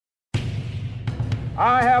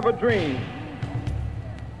I have a dream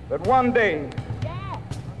that one day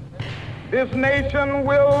this nation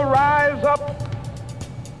will rise up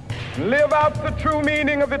and live out the true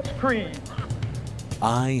meaning of its creed.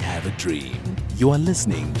 I have a dream. You are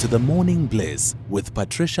listening to The Morning Bliss with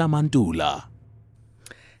Patricia Mandula.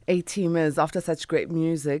 A-teamers, after such great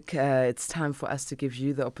music, it's time for us to give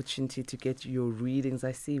you the opportunity to get your readings.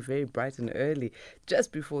 I see very bright and early,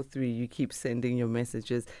 just before 3, you keep sending your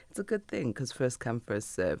messages. It's a good thing because first come,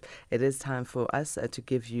 first serve. It is time for us to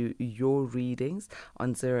give you your readings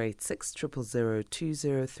on 086 000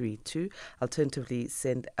 2032. Alternatively,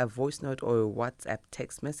 send a voice note or a WhatsApp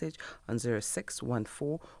text message on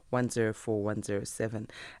 0614 104107.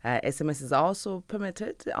 SMS is also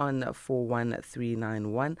permitted on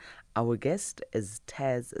 41391. Our guest is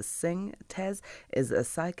Taz Singh. Taz is a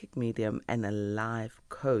psychic medium and a life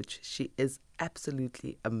coach. She is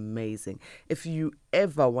absolutely amazing. If you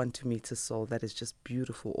ever want to meet a soul that is just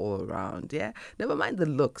beautiful all around, never mind the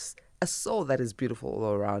looks, a soul that is beautiful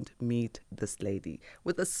all around, meet this lady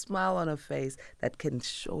with a smile on her face that can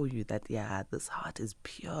show you that, this heart is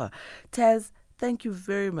pure. Taz, thank you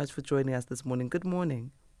very much for joining us this morning. Good morning.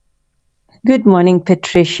 Good morning,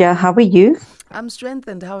 Patricia. How are you? I'm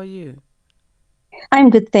strengthened. How are you? I'm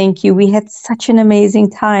good, thank you. We had such an amazing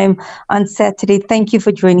time on Saturday. Thank you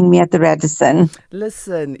for joining me at the Radisson.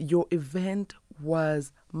 Listen, your event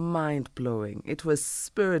was mind-blowing. It was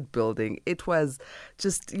spirit-building. It was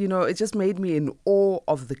just, it just made me in awe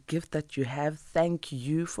of the gift that you have. Thank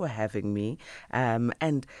you for having me.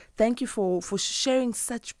 And thank you for sharing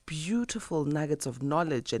such beautiful nuggets of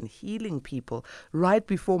knowledge and healing people right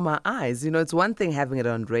before my eyes. It's one thing having it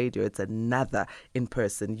on radio. It's another in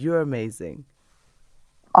person. You're amazing.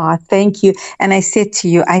 Oh, thank you. And I said to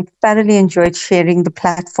you, I thoroughly enjoyed sharing the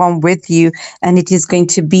platform with you, and it is going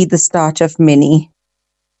to be the start of many.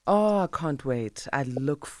 Oh, I can't wait. I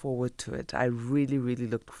look forward to it. I really, really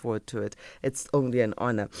look forward to it. It's only an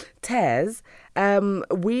honor. Taz,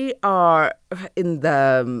 we are in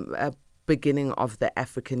the beginning of the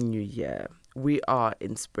African New Year. We are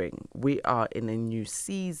in spring. We are in a new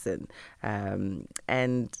season.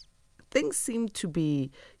 And things seem to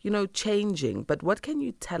be, changing. But what can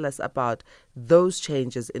you tell us about those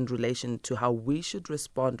changes in relation to how we should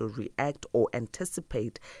respond or react or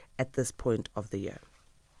anticipate at this point of the year?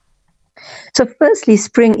 So firstly,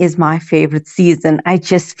 spring is my favorite season. I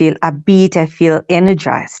just feel upbeat. I feel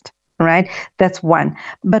energized, right? That's one.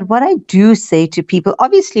 But what I do say to people,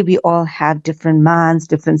 obviously we all have different months,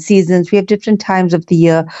 different seasons. We have different times of the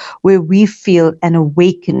year where we feel an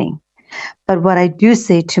awakening. But what I do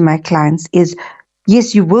say to my clients is,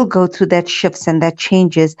 yes, you will go through that shifts and that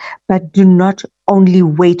changes, but do not only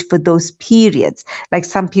wait for those periods. Like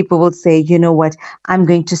some people will say, you know what, I'm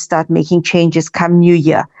going to start making changes come New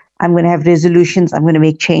Year. I'm going to have resolutions. I'm going to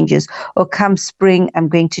make changes. Or come spring, I'm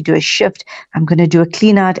going to do a shift. I'm going to do a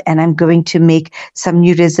clean out and I'm going to make some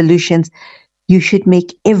new resolutions. You should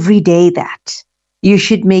make every day that. You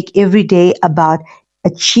should make every day about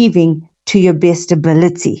achieving to your best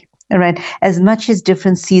ability. All right. As much as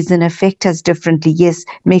different seasons affect us differently, yes,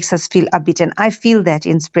 makes us feel upbeat. And I feel that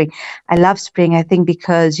in spring. I love spring, I think,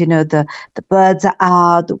 because, the birds are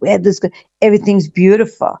out, the weather's good, everything's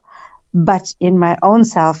beautiful. But in my own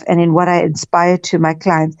self and in what I inspire to my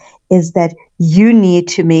clients is that you need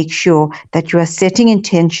to make sure that you are setting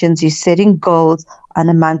intentions, you're setting goals on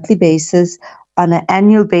a monthly basis, on an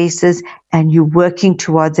annual basis, and you're working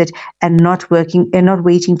towards it and not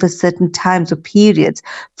waiting for certain times or periods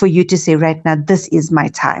for you to say, right now, this is my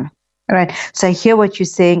time. All right. So I hear what you're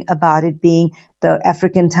saying about it being the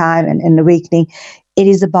African time and awakening. It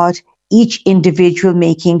is about each individual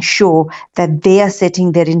making sure that they are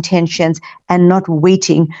setting their intentions and not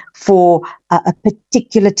waiting for a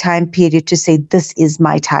particular time period to say, this is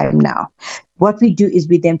my time now. What we do is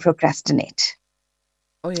we then procrastinate.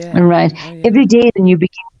 Oh, yeah. All right. Oh, yeah. Every day is a new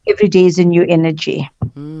beginning. Every day is a new energy.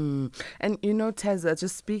 And Taz,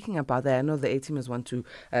 just speaking about that, I know the A-teamers want to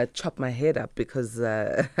chop my head up because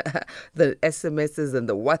the SMSs and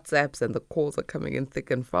the WhatsApps and the calls are coming in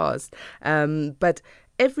thick and fast. But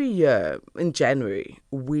every year in January,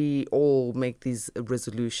 we all make these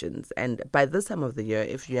resolutions. And by this time of the year,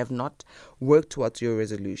 if you have not worked towards your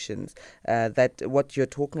resolutions, that what you're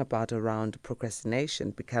talking about around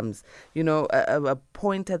procrastination becomes, a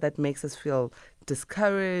pointer that makes us feel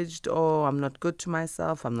discouraged, or I'm not good to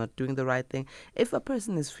myself, I'm not doing the right thing. If a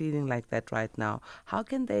person is feeling like that right now, how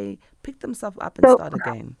can they pick themselves up and start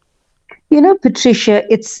again? Patricia,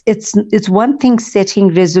 it's one thing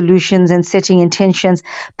setting resolutions and setting intentions,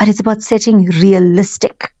 but it's about setting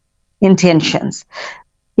realistic intentions.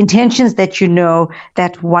 Intentions that you know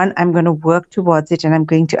that one, I'm going to work towards it and I'm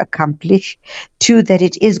going to accomplish. Two, that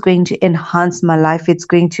it is going to enhance my life. It's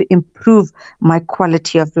going to improve my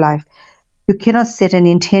quality of life. You cannot set an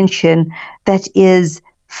intention that is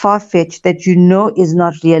far-fetched, that you know is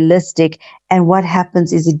not realistic. And what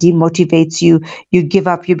happens is it demotivates you. You give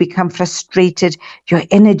up, you become frustrated, your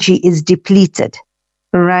energy is depleted.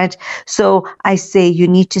 Right? So I say you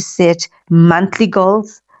need to set monthly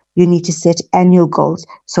goals. You need to set annual goals.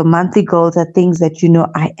 So monthly goals are things that you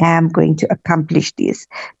know, I am going to accomplish these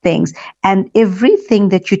things. And everything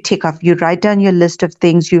that you tick off, you write down your list of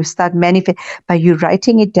things, you start manifesting. By you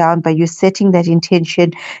writing it down, by you setting that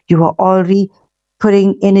intention, you are already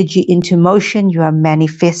putting energy into motion, you are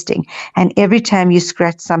manifesting. And every time you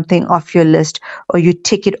scratch something off your list or you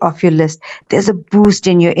tick it off your list, there's a boost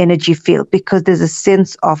in your energy field because there's a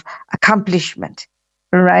sense of accomplishment,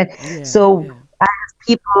 right? So I have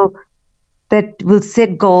people that will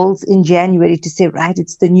set goals in January to say, right,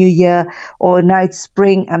 it's the new year, or now it's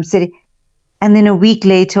spring, I'm setting. And then a week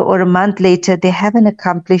later or a month later, they haven't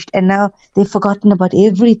accomplished, and now they've forgotten about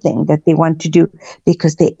everything that they want to do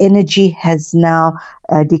because their energy has now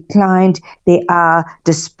declined. They are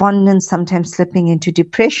despondent, sometimes slipping into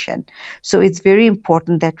depression. So it's very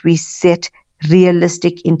important that we set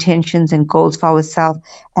realistic intentions and goals for ourselves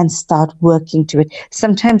and start working to it.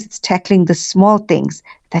 Sometimes it's tackling the small things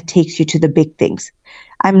that takes you to the big things.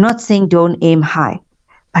 I'm not saying don't aim high,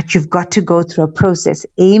 but you've got to go through a process.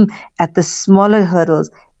 Aim at the smaller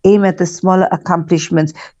hurdles, aim at the smaller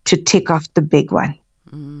accomplishments to tick off the big one.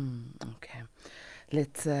 Okay.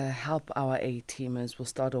 Let's help our A-teamers. We'll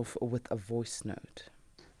start off with a voice note.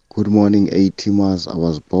 Good morning, A-teamers. I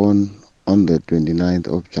was born on the 29th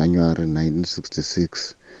of January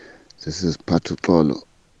 1966. This is Patuxolo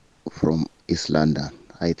from East London.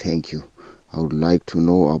 I thank you. I would like to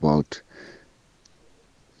know about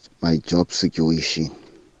my job situation.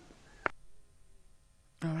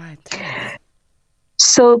 All right.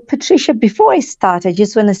 So, Patricia, before I start, I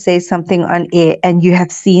just want to say something on air, and you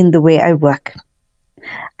have seen the way I work.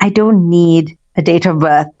 I don't need a date of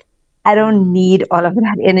birth. I don't need all of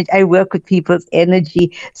that energy. I work with people's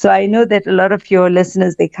energy. So I know that a lot of your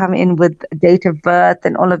listeners, they come in with date of birth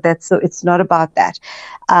and all of that. So it's not about that.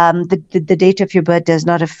 The date of your birth does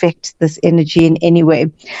not affect this energy in any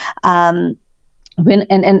way. And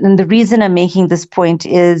the reason I'm making this point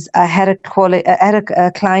is I had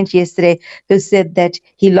a client yesterday who said that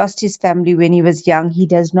he lost his family when he was young. He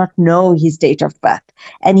does not know his date of birth,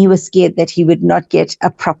 and he was scared that he would not get a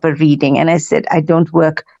proper reading. And I said, I don't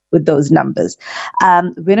work with those numbers.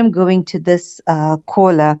 When I'm going to this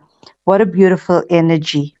caller, what a beautiful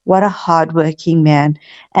energy. What a hardworking man.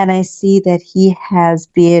 And I see that he has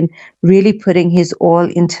been really putting his all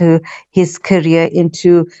into his career,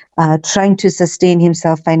 into trying to sustain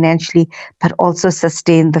himself financially, but also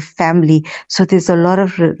sustain the family. So there's a lot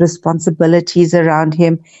of responsibilities around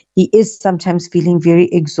him. He is sometimes feeling very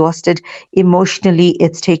exhausted. Emotionally,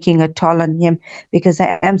 it's taking a toll on him because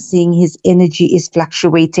I am seeing his energy is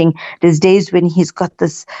fluctuating. There's days when he's got the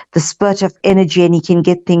spurt of energy and he can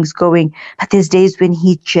get things going, but there's days when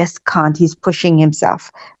he just can't. He's pushing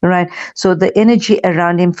himself, right? So the energy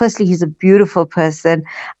around him, firstly, he's a beautiful person.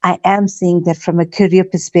 I am seeing that from a career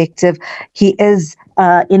perspective, he is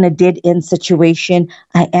in a dead-end situation.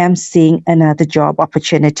 I am seeing another job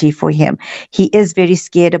opportunity for him. He is very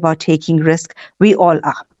scared about taking risk. We all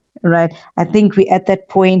are. Right. I think we're at that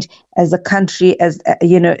point as a country, as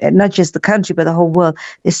not just the country, but the whole world.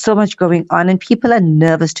 There's so much going on, and people are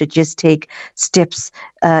nervous to just take steps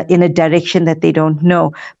in a direction that they don't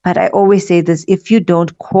know. But I always say this: if you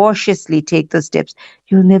don't cautiously take those steps,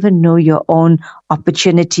 you'll never know your own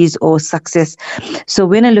opportunities or success. So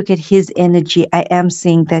when I look at his energy, I am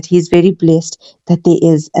seeing that he's very blessed that there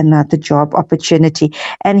is another job opportunity,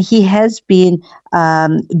 and he has been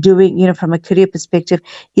doing, from a career perspective,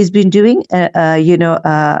 he's been doing a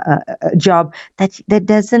job that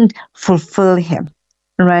doesn't fulfill him.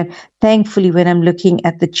 Right. Thankfully, when I'm looking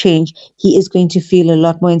at the change, he is going to feel a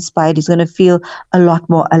lot more inspired. He's going to feel a lot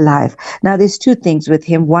more alive. Now, there's two things with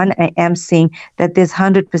him. One, I am seeing that there's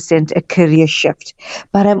 100% a career shift,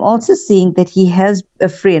 but I'm also seeing that he has a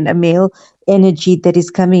friend, a male energy that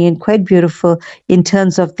is coming in quite beautiful in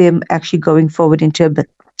terms of them actually going forward into a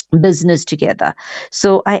business together.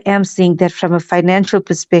 So I am seeing that from a financial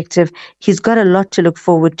perspective, he's got a lot to look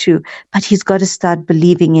forward to, but he's got to start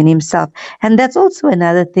believing in himself. And that's also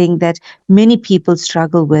another thing that many people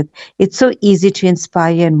struggle with. It's so easy to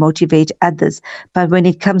inspire and motivate others, but when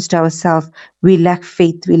it comes to ourselves, we lack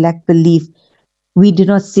faith, we lack belief. We do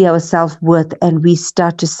not see our self-worth, and we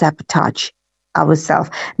start to sabotage. ourselves.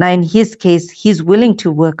 Now, in his case, he's willing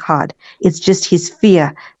to work hard. It's just his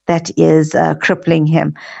fear that is crippling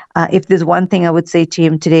him. If there's one thing I would say to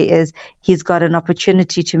him today is he's got an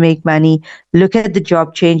opportunity to make money. Look at the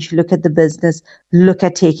job change, look at the business, look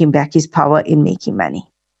at taking back his power in making money.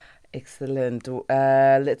 Excellent.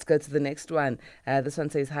 Let's go to the next one. This one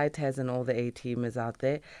says, hi, Taz and all the A-teamers out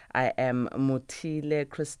there. I am Mutile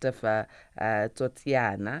Christopher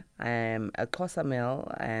Tsotiana. I am a Xhosa male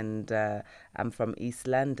and I'm from East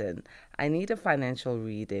London. I need a financial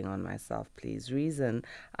reading on myself, please. Reason,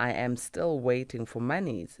 I am still waiting for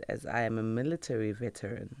monies as I am a military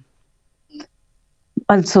veteran.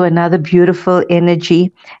 Also another beautiful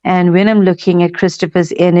energy. And when I'm looking at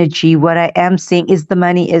Christopher's energy, what I am seeing is the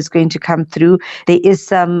money is going to come through. There is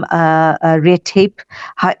some red tape.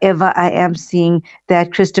 However, I am seeing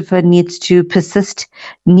that Christopher needs to persist,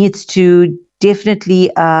 needs to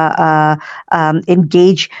definitely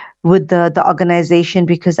engage with the organization,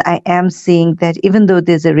 because I am seeing that even though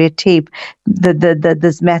there's a red tape,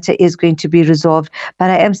 this matter is going to be resolved.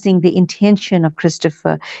 But I am seeing the intention of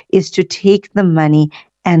Christopher is to take the money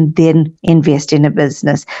and then invest in a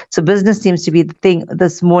business. So business seems to be the thing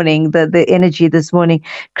this morning, the energy this morning.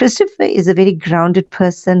 Christopher is a very grounded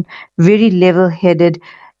person, very level-headed.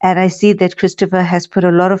 And I see that Christopher has put a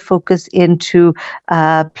lot of focus into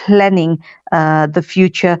planning the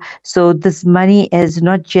future. So this money is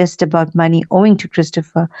not just about money owing to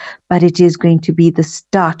Christopher, but it is going to be the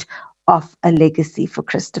start of a legacy for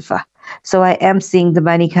Christopher. So I am seeing the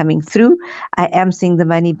money coming through. I am seeing the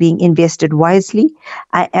money being invested wisely.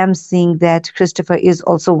 I am seeing that Christopher is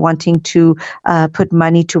also wanting to put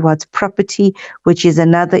money towards property, which is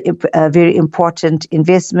another very important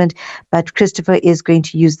investment. But Christopher is going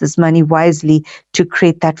to use this money wisely to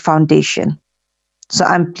create that foundation. So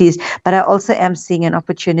I'm pleased. But I also am seeing an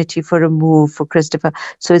opportunity for a move for Christopher.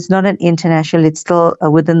 So it's not an international, it's still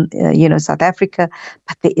within, South Africa,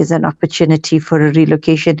 but there is an opportunity for a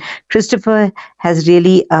relocation. Christopher has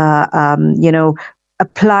really,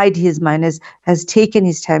 applied his mind, has taken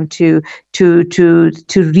his time to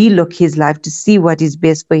relook his life, to see what is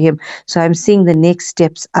best for him. So I'm seeing the next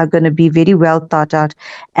steps are going to be very well thought out,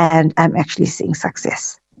 and I'm actually seeing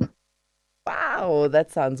success. Wow,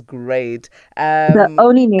 that sounds great. The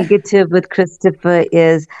only negative with Christopher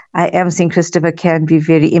is I am seeing Christopher can be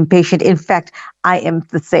very impatient. In fact, I am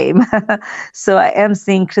the same. So I am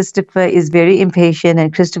seeing Christopher is very impatient,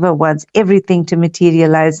 and Christopher wants everything to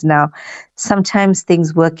materialize now. Sometimes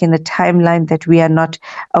things work in a timeline that we are not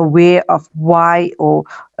aware of why or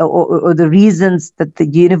the reasons that the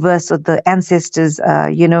universe or the ancestors,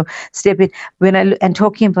 step in. And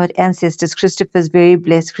talking about ancestors, Christopher's very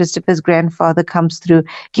blessed. Christopher's grandfather comes through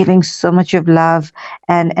giving so much of love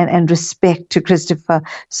and respect to Christopher.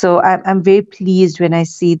 So I'm very pleased when I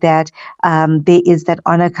see that there is that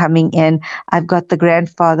honor coming in. I've got the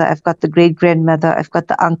grandfather, I've got the great-grandmother, I've got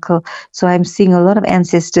the uncle. So I'm seeing a lot of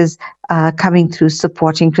ancestors coming through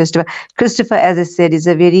supporting Christopher. Christopher, as I said, is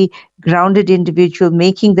a very grounded individual,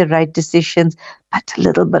 making the right decisions, but a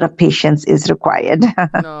little bit of patience is required.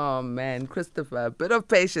 Oh, man, Christopher, a bit of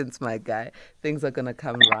patience, my guy. Things are going to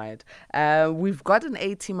come right. We've got an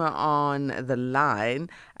A-teamer on the line.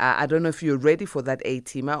 I don't know if you're ready for that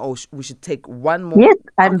A-teamer, or we should take one more. Yes,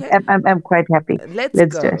 I'm quite happy.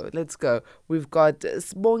 Let's go. We've got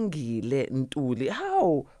Sibongile Ntuli.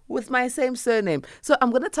 How? With my same surname. So I'm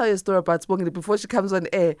going to tell you a story about Sibongile before she comes on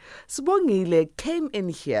air. Sibongile came in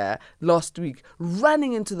here last week,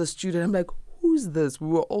 running into the studio. I'm like, who's this? We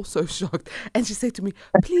were all so shocked. And she said to me,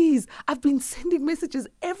 please, I've been sending messages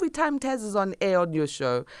every time Taz is on air on your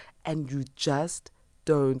show, and you just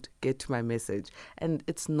don't get to my message. And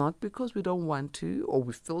it's not because we don't want to or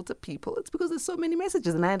we filter people. It's because there's so many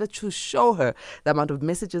messages, and I had to show her the amount of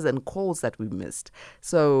messages and calls that we missed.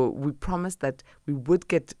 So we promised that we would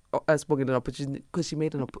get spoken an opportunity, because she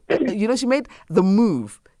made she made the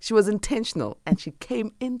move. She was intentional, and she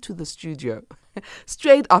came into the studio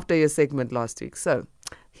straight after your segment last week. So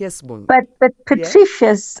yes, but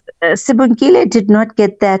Patricia's Sibongile did not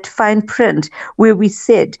get that fine print where we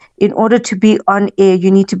said, in order to be on air, you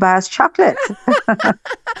need to buy us chocolate.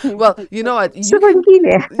 Well, you know what? You can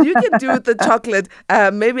do with the chocolate.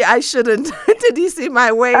 Maybe I shouldn't. Did you see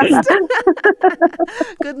my waist?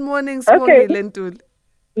 Good morning, Sibongile Ntuli.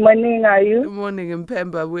 Morning, are you? Good morning,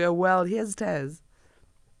 Mpemba. We are well. Here's Taz.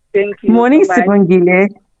 Thank you. Morning, Sibongile.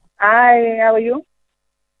 Hi, how are you?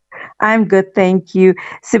 I'm good, thank you.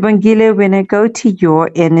 Sibongile, when I go to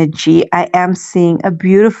your energy, I am seeing a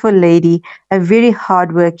beautiful lady, a very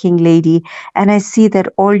hardworking lady, and I see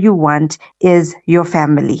that all you want is your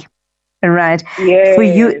family. Right. For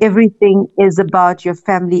you, Yes. everything is about your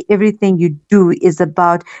family. Everything you do is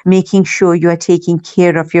about making sure you are taking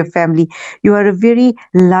care of your family. You are a very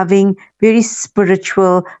loving, very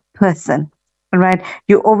spiritual person. Right.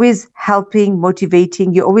 You're always helping,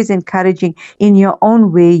 motivating, you're always encouraging. In your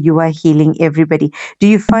own way, you are healing everybody. Do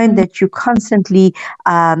you find that you're constantly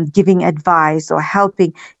giving advice or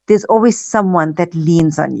helping? There's always someone that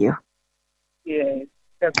leans on you. Yes.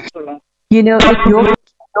 That's true. You know,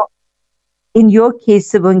 in your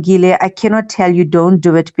case, Sibongile, I cannot tell you don't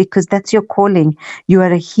do it because that's your calling. You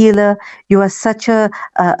are a healer. You are such a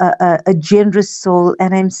generous soul.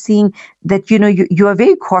 And I'm seeing that, you are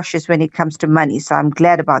very cautious when it comes to money. So I'm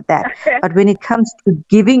glad about that. But when it comes to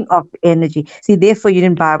giving of energy, see, therefore you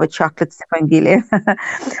didn't buy our chocolates, Sibongile.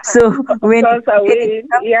 So Of when, course, I when it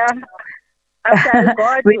will. Yeah. After I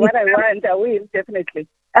got when what I want, I will definitely.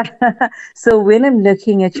 So when I'm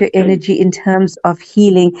looking at your energy in terms of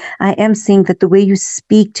healing, I am seeing that the way you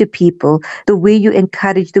speak to people, the way you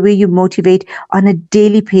encourage, the way you motivate on a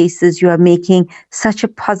daily basis, you are making such a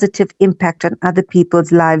positive impact on other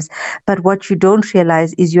people's lives. But what you don't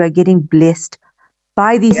realize is you are getting blessed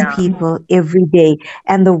by these Yeah. people every day.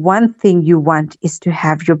 And the one thing you want is to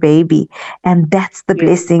have your baby. And that's the Yes.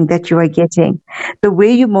 blessing that you are getting. The way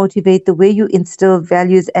you motivate, the way you instill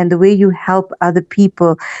values, and the way you help other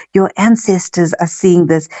people, your ancestors are seeing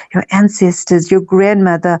this. Your ancestors, your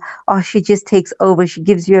grandmother, oh, she just takes over. She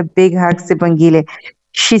gives you a big hug, Sibongile.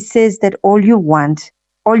 She says that all you want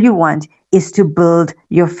is to build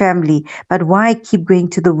your family. But why I keep going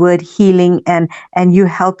to the word healing and you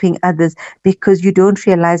helping others? Because you don't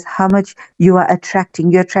realize how much you are attracting.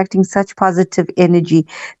 You're attracting such positive energy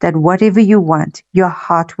that whatever you want, your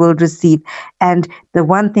heart will receive. And the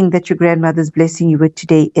one thing that your grandmother's blessing you with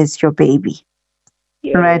today is your baby.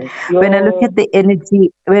 Right. Yes. When I look Your at the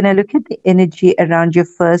energy, when I look at the energy around your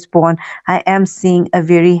firstborn, I am seeing a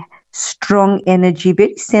very strong energy,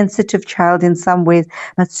 very sensitive child in some ways,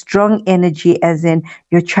 but strong energy as in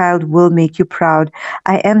your child will make you proud.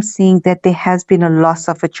 I am seeing that there has been a loss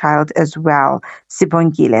of a child as well,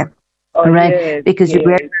 Sibongile. oh Right? yes, Because your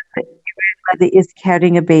yes. grandmother is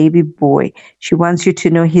carrying a baby boy. She wants you to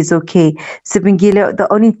know he's okay. Sibongile,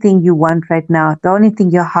 the only thing you want right now, the only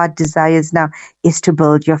thing your heart desires now is to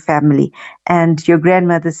build your family. And your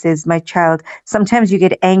grandmother says, my child, sometimes you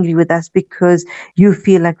get angry with us because you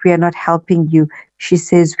feel like we are not helping you. She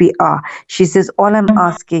says, we are. She says, all I'm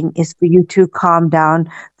asking is for you to calm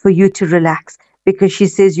down, for you to relax, because she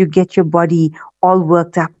says you get your body all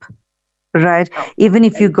worked up. Right. Oh, Even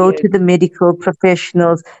if you and go yes. to the medical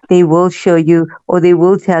professionals, they will show you or they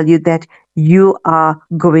will tell you that you are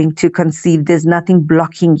going to conceive. There's nothing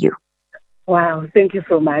blocking you. Wow. Thank you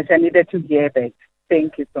so much. I needed to hear that.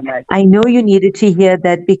 Thank you so much. I know you needed to hear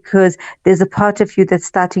that because there's a part of you that's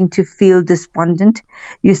starting to feel despondent.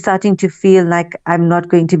 You're starting to feel like, I'm not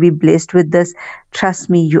going to be blessed with this. Trust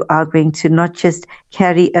me, you are going to not just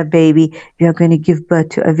carry a baby, you're going to give birth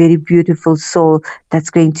to a very beautiful soul that's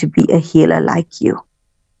going to be a healer like you.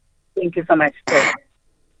 Thank you so much, sir.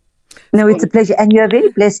 No, it's a Thank you. pleasure. And you're very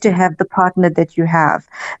blessed to have the partner that you have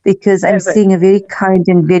because I'm Perfect. seeing a very kind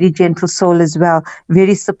and very gentle soul as well,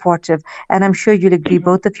 very supportive. And I'm sure you'll agree,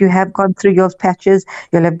 both of you have gone through your patches,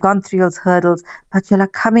 you'll have gone through your hurdles, but you're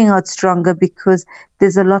like coming out stronger because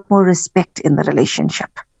there's a lot more respect in the relationship.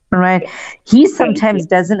 Right. He Thank sometimes you.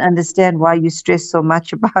 doesn't understand why you stress so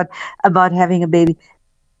much about having a baby.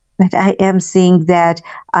 But I am seeing that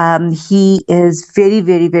he is very,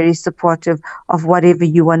 very, very supportive of whatever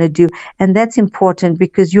you want to do. And that's important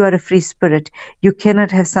because you are a free spirit. You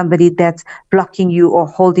cannot have somebody that's blocking you or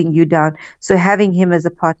holding you down. So having him as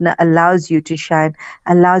a partner allows you to shine,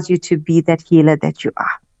 allows you to be that healer that you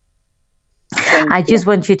are. Thank I you. just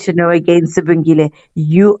want you to know again, Sibongile,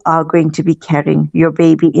 you are going to be carrying your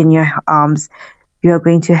baby in your arms. You are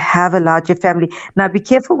going to have a larger family. Now, be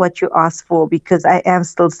careful what you ask for because I am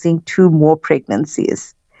still seeing 2 more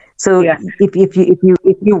pregnancies. So, Yeah. if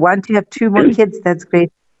you want to have 2 more kids, that's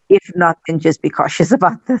great. If not, then just be cautious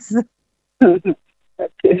about this. Okay.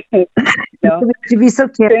 No. We have to be so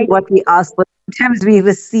careful Thank what we ask for. Sometimes we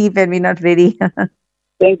receive and we're not ready.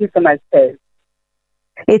 thank you so much, sir.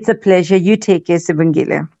 It's a pleasure. You take care,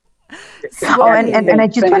 Sibongile. Oh, and Sibongile. I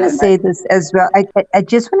Thank just you want to so much. say this as well. I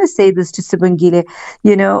just want to say this to Sibongile.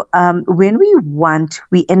 When we want,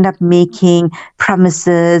 we end up making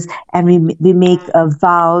promises and we make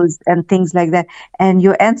vows and things like that. And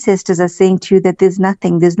your ancestors are saying to you that there's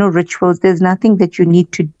no rituals, there's nothing that you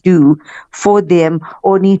need to do for them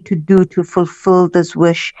or need to do to fulfill this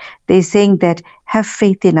wish. They're saying that have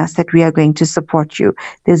faith in us that we are going to support you.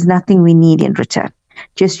 There's nothing we need in return.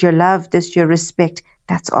 Just your love, just your respect.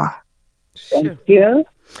 That's all. Thank you.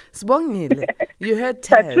 Sibongile, you heard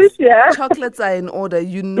Taz. Patricia. Chocolates are in order.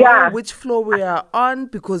 You know Yeah. which floor we are on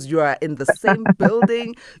because you are in the same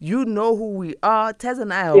building. You know who we are. Taz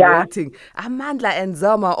and I are waiting. Amandla and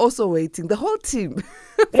Zama are also waiting. The whole team.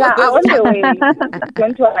 Yeah, on the way.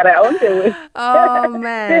 Don't worry, on the way. Oh,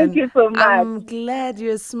 man. Thank you so much. I'm glad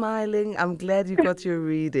you're smiling. I'm glad you got your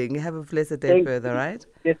reading. Have a blessed day further, right?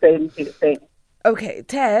 The same, the same. Okay,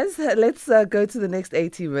 Taz, let's go to the next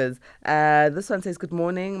 80ers. This one says, good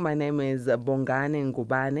morning. My name is Bongane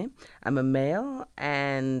Ngubane. I'm a male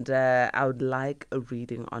and I would like a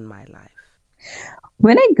reading on my life.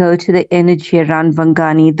 When I go to the energy around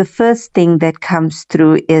Bongani, the first thing that comes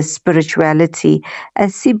through is spirituality. I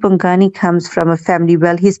see Bongani comes from a family,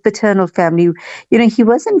 well, his paternal family, he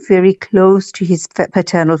wasn't very close to his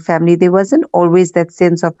paternal family. There wasn't always that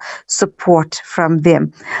sense of support from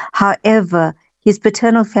them. However, his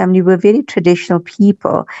paternal family were very traditional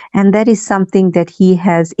people, and that is something that he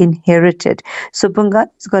has inherited. So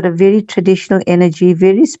Bongani's got a very traditional energy,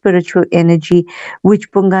 very spiritual energy,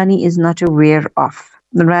 which Bongani is not aware of.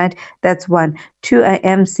 Right, that's one. Two, I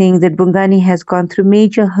am seeing that Bongani has gone through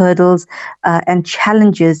major hurdles and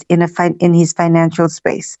challenges in his financial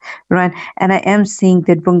space, right? And I am seeing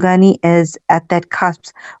that Bongani is at that cusp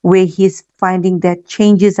where he's finding that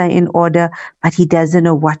changes are in order, but he doesn't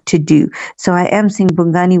know what to do. So I am seeing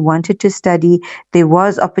Bongani wanted to study. There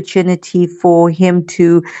was opportunity for him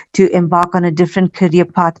to embark on a different career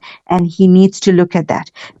path, and he needs to look at that,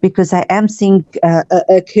 because I am seeing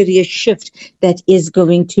a career shift that is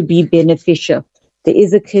going to be beneficial. There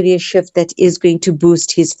is a career shift that is going to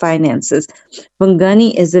boost his finances.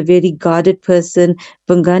 Bongani is a very guarded person.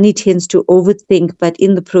 Bongani tends to overthink, but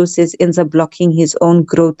in the process ends up blocking his own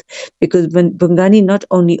growth, because when Bongani not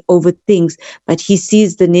only overthinks, but he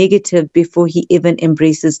sees the negative before he even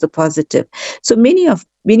embraces the positive. So many of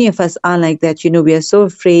us are like that. We are so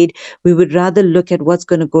afraid. We would rather look at what's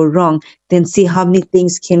going to go wrong than see how many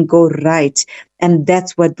things can go right. And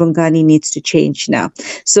that's what Bongani needs to change now.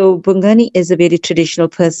 So Bongani is a very traditional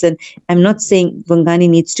person. I'm not saying Bongani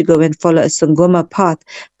needs to go and follow a Sangoma path,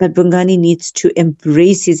 but Bongani needs to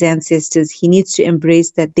embrace his ancestors. He needs to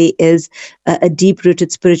embrace that there is a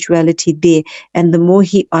deep-rooted spirituality there. And the more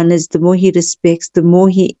he honors, the more he respects, the more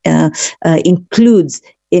he includes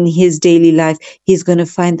in his daily life, he's going to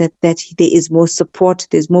find that there is more support,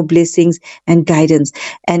 there's more blessings and guidance.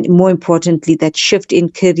 And more importantly, that shift in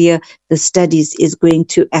career, the studies, is going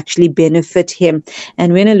to actually benefit him.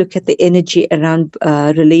 And when I look at the energy around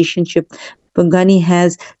relationship, Bongani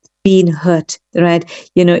has been hurt, right?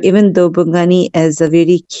 Even though Bongani is a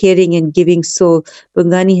very caring and giving soul,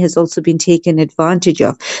 Bongani has also been taken advantage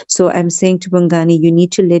of. So I'm saying to Bongani, you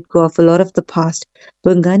need to let go of a lot of the past.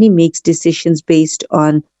 Bongani makes decisions based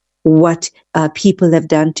on what people have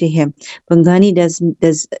done to him. Bongani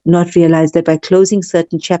does not realize that by closing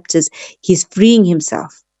certain chapters, he's freeing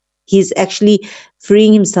himself. He's actually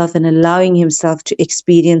freeing himself and allowing himself to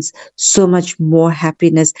experience so much more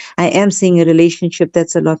happiness. I am seeing a relationship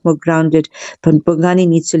that's a lot more grounded, but Bongani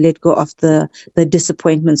needs to let go of the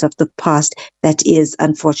disappointments of the past that is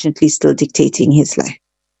unfortunately still dictating his life.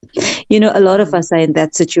 A lot of us are in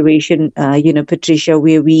that situation, Patricia,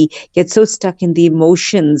 where we get so stuck in the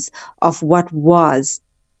emotions of what was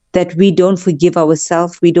that we don't forgive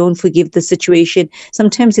ourselves, we don't forgive the situation.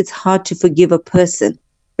 Sometimes it's hard to forgive a person,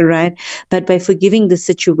 right? But by forgiving the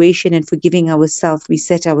situation and forgiving ourselves, we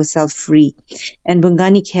set ourselves free. And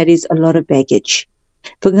Bongani carries a lot of baggage.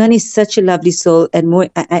 Bongani is such a lovely soul, and more.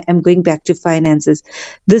 I'm going back to finances.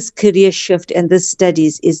 This career shift and this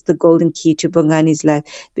studies is the golden key to Bongani's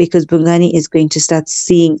life, because Bongani is going to start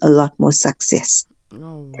seeing a lot more success.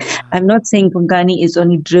 Oh, wow. I'm not saying Bongani is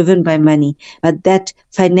only driven by money, but that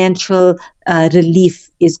financial relief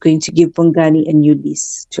is going to give Bongani a new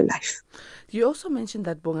lease to life. You also mentioned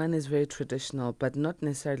that Bongani is very traditional, but not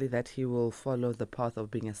necessarily that he will follow the path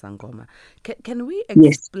of being a Sangoma. Can we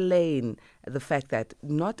explain the fact that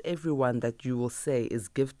not everyone that you will say is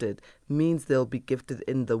gifted means they'll be gifted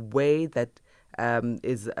in the way that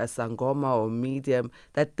is a Sangoma or medium,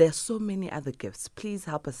 that there's so many other gifts? Please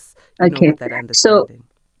help us with that understanding.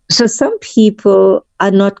 So some people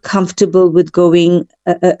are not comfortable with going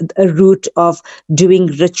a route of doing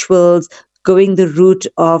rituals, going the route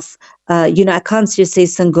of, I can't just say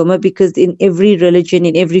Sangoma, because in every religion,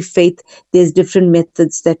 in every faith, there's different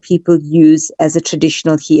methods that people use as a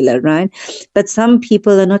traditional healer, right? But some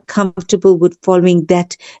people are not comfortable with following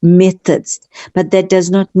that methods, but that does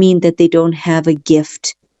not mean that they don't have a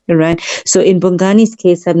gift, right? So in Bongani's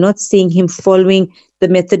case, I'm not seeing him following the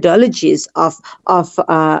methodologies of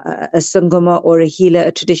a sangoma or a healer,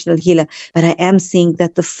 a traditional healer, but I am seeing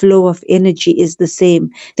that the flow of energy is the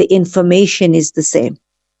same, the information is the same,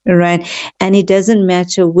 right? And it doesn't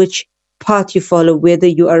matter which path you follow, whether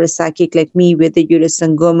you are a psychic like me, whether you're a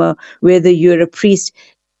sangoma, whether you're a priest.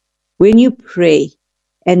 When you pray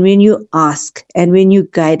and when you ask and when you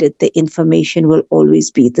guide it, the information will always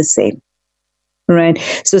be the same. Right.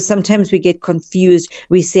 So sometimes we get confused.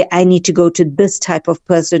 We say, I need to go to this type of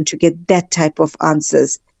person to get that type of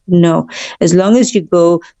answers. No. As long as you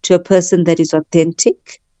go to a person that is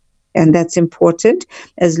authentic, and that's important,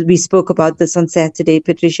 as we spoke about this on Saturday,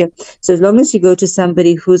 Patricia. So as long as you go to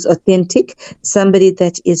somebody who's authentic, somebody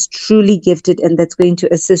that is truly gifted and that's going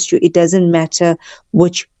to assist you, it doesn't matter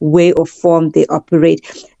which way or form they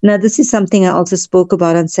operate. Now, this is something I also spoke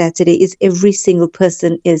about on Saturday, is every single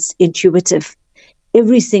person is intuitive.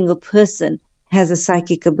 Every single person has a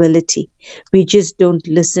psychic ability. We just don't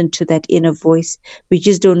listen to that inner voice. We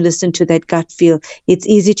just don't listen to that gut feel. It's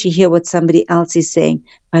easy to hear what somebody else is saying,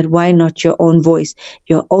 but why not your own voice?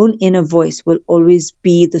 Your own inner voice will always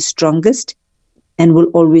be the strongest and will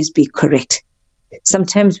always be correct.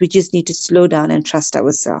 Sometimes we just need to slow down and trust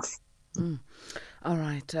ourselves. All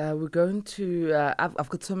right, we're going to. I've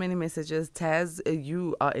got so many messages. Taz,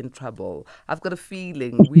 you are in trouble. I've got a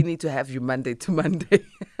feeling we need to have you Monday to Monday.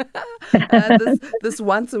 This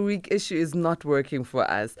once a week issue is not working for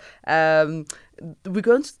us. We're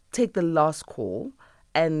going to take the last call.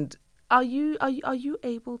 And are you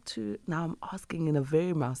able to? Now I'm asking in a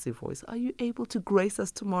very mousy voice. Are you able to grace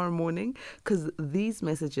us tomorrow morning? Because these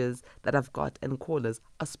messages that I've got and callers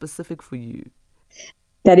are specific for you.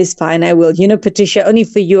 That is fine. I will. You know, Patricia, only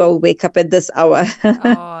for you, I'll wake up at this hour.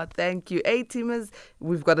 Oh, thank you. A-teamers,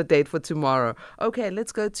 we've got a date for tomorrow. Okay,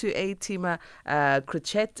 let's go to A-teamer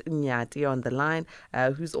Krichet Nyati on the line,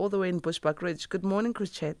 who's all the way in Bushbuck Ridge. Good morning,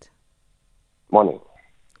 Krichet. Morning.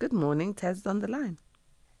 Good morning. Taz on the line.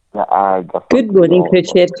 Good morning,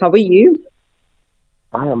 Krichet. How are you?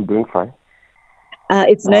 I am doing fine.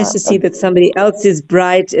 It's nice to see that somebody else is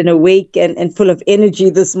bright and awake and full of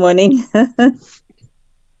energy this morning.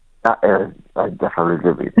 I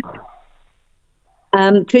definitely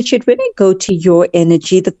do. Richard, when I go to your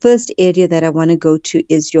energy, the first area that I want to go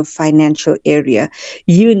to is your financial area.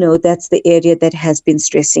 You know, that's the area that has been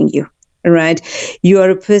stressing you, right? You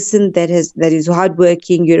are a person that is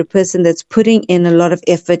hardworking. You're a person that's putting in a lot of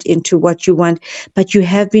effort into what you want, but you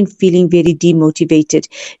have been feeling very demotivated.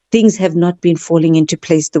 Things have not been falling into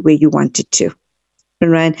place the way you wanted to.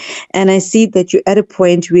 Right. And I see that you're at a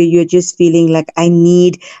point where you're just feeling like I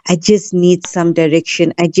just need some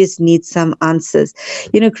direction. I just need some answers.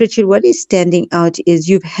 You know, Christian, what is standing out is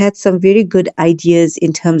you've had some very good ideas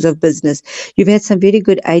in terms of business. You've had some very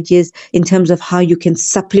good ideas in terms of how you can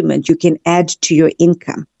supplement, you can add to your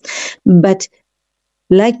income. But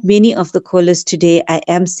like many of the callers today, I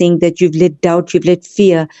am seeing that you've let doubt, you've let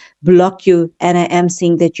fear block you. And I am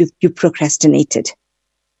seeing that you procrastinated.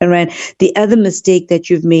 All right. The other mistake that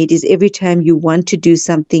you've made is every time you want to do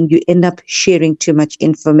something, you end up sharing too much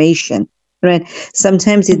information. Right.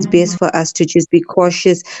 Sometimes it's best for us to just be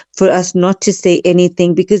cautious, for us not to say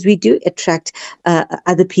anything, because we do attract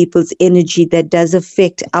other people's energy that does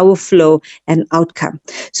affect our flow and outcome.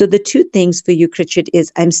 So the two things for you, Richard,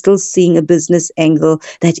 is I'm still seeing a business angle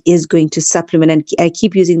that is going to supplement. And I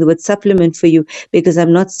keep using the word supplement for you because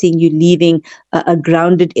I'm not seeing you leaving a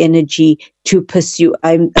grounded energy to pursue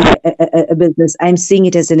a business. I'm seeing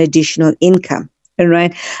it as an additional income.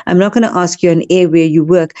 Right. I'm not going to ask you an area where you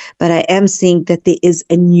work, but I am seeing that there is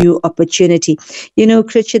a new opportunity. You know,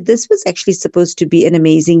 Richard, this was actually supposed to be an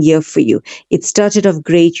amazing year for you. It started off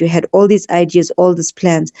great. You had all these ideas, all these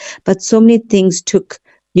plans, but so many things took,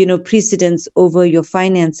 precedence over your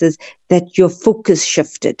finances that your focus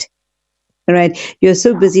shifted. All right. You're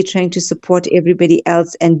so busy trying to support everybody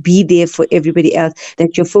else and be there for everybody else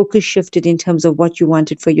that your focus shifted in terms of what you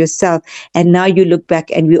wanted for yourself. And now you look back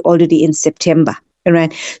and we're already in September. All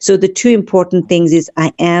right. So the two important things is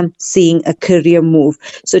I am seeing a career move.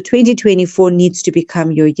 So 2024 needs to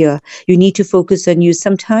become your year. You need to focus on you.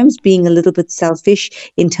 Sometimes being a little bit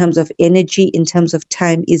selfish in terms of energy, in terms of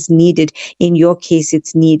time is needed. In your case,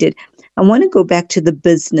 it's needed. I want to go back to the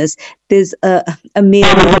business. There's a male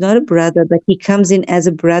who's not a brother, but he comes in as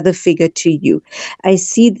a brother figure to you. I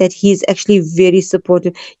see that he's actually very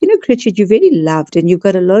supportive. You know, Richard, you're very loved, and you've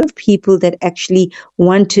got a lot of people that actually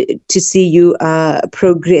want to see you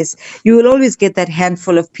progress. You will always get that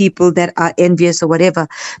handful of people that are envious or whatever.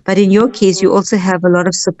 But in your case, you also have a lot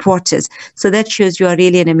of supporters. So that shows you are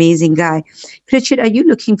really an amazing guy. Richard, are you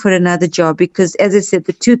looking for another job? Because as I said,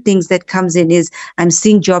 the two things that comes in is I'm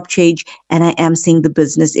seeing job change and I am seeing the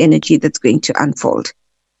business energy that's going to unfold.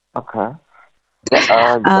 Okay.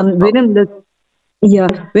 When I'm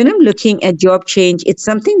when I'm looking at job change, it's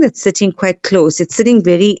something that's sitting quite close. It's sitting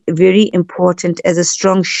very, very important as a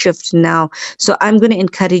strong shift now. So I'm going to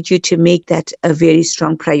encourage you to make that a very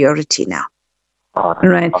strong priority now. All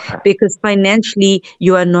Right. Okay. Because financially,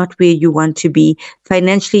 you are not where you want to be.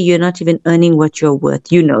 Financially, you're not even earning what you're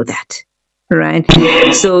worth. You know that. Right.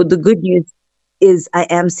 So the good news is I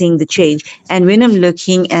am seeing the change. And when I'm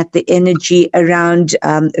looking at the energy around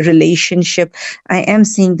relationship, I am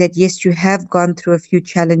seeing that, yes, you have gone through a few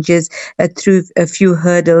challenges, through a few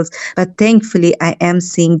hurdles, but thankfully I am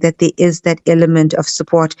seeing that there is that element of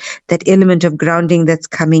support, that element of grounding that's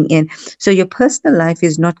coming in. So your personal life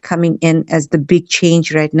is not coming in as the big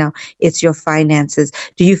change right now. It's your finances.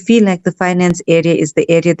 Do you feel like the finance area is the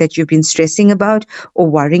area that you've been stressing about or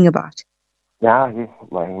worrying about? Yeah,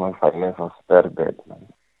 my finance was very bad, man.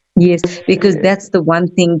 Yes, because that's the one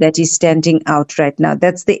thing that is standing out right now.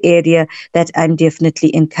 That's the area that I'm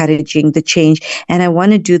definitely encouraging the change. And I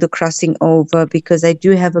want to do the crossing over because I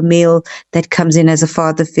do have a male that comes in as a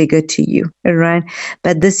father figure to you, all right?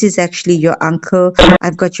 But this is actually your uncle.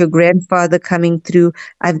 I've got your grandfather coming through.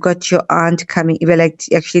 I've got your aunt coming. Well,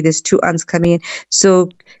 actually, there's two aunts coming in. So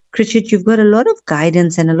Richard, you've got a lot of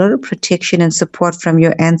guidance and a lot of protection and support from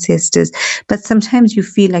your ancestors, but sometimes you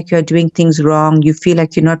feel like you're doing things wrong. You feel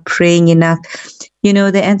like you're not praying enough. You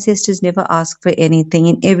know, the ancestors never ask for anything.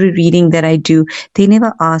 In every reading that I do, they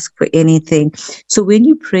never ask for anything. So when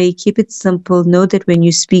you pray, keep it simple. Know that when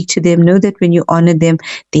you speak to them, know that when you honor them,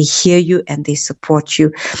 they hear you and they support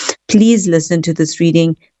you. Please listen to this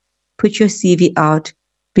reading. Put your CV out.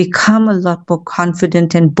 Become a lot more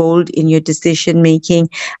confident and bold in your decision making.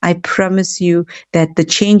 I promise you that the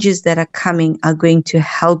changes that are coming are going to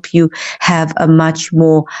help you have a much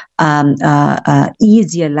more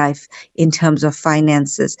easier life in terms of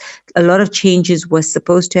finances. A lot of changes were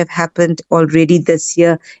supposed to have happened already this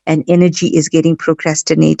year, and energy is getting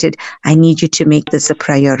procrastinated. I need you to make this a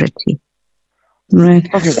priority. Right.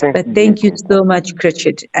 Okay, But thank you so much,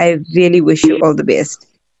 Richard. I really wish you all the best.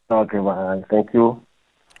 Okay, bye. Thank you.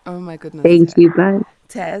 Oh my goodness. Thank you. Bye.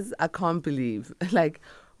 Taz, I can't believe, like,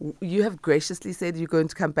 you have graciously said you're going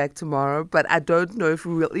to come back tomorrow, but I don't know if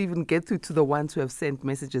we will even get through to the ones who have sent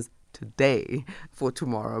messages today for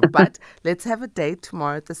tomorrow. But let's have a date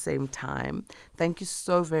tomorrow at the same time. Thank you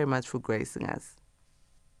so very much for gracing us.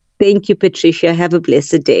 Thank you, Patricia. Have a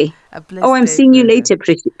blessed day. A blessed I'm day seeing you further. later,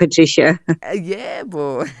 Patricia. Yeah,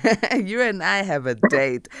 boy. You and I have a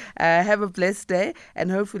date. Have a blessed day,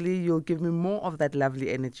 and hopefully you'll give me more of that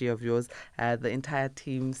lovely energy of yours. The entire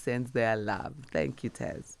team sends their love. Thank you,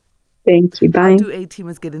 Taz. Thank you. How Bye. do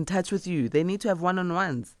A-teamers get in touch with you? They need to have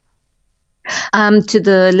one-on-ones. To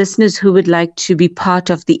the listeners who would like to be part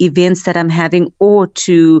of the events that I'm having or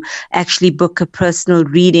to actually book a personal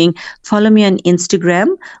reading, follow me on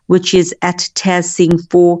Instagram, which is at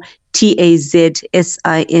Tazsingh4,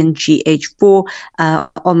 TAZSINGH4.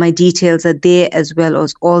 All my details are there as well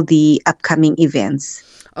as all the upcoming events.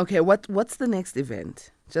 Okay, what's the next event?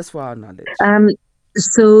 Just for our knowledge.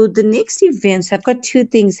 So the next events, I've got two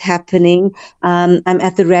things happening. I'm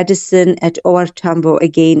at the Radisson at OR Tambo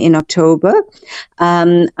again in October.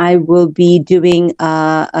 I will be doing,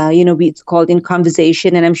 it's called In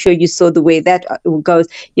Conversation, and I'm sure you saw the way that goes.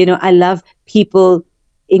 You know, I love people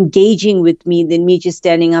engaging with me than me just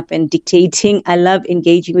standing up and dictating. I love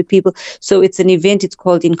engaging with people. So it's an event. It's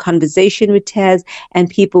called In Conversation with Taz, and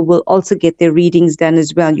people will also get their readings done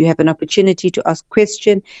as well. You have an opportunity to ask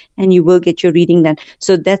question and you will get your reading done.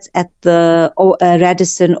 So that's at the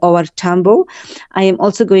Radisson or Tambo. I am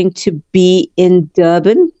also going to be in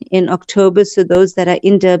Durban in October. So those that are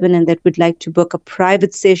in Durban and that would like to book a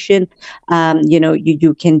private session,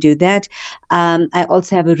 you can do that. I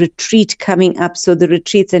also have a retreat coming up. So the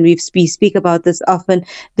retreats, and we speak about this often,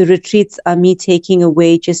 the retreats are me taking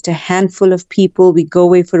away just a handful of people. We go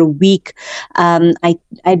away for a week. I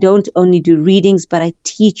don't only do readings, but I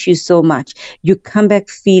teach you so much. You come back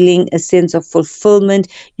feeling a sense of fulfillment.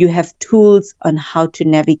 You have tools on how to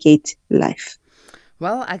navigate life.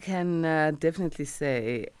 Well, I can definitely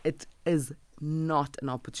say it is not an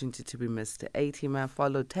opportunity to be missed. A-Teamer,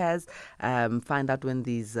 follow Taz, find out when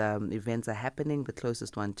these events are happening, the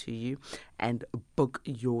closest one to you, and book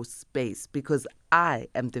your space, because I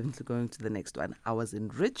am definitely going to the next one. I was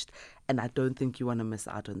enriched, and I don't think you want to miss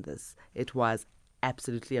out on this. It was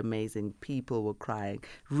absolutely amazing. People were crying.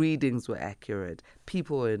 Readings were accurate.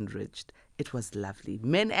 People were enriched. It was lovely.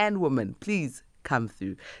 Men and women, please come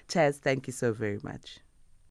through. Chaz, thank you so very much.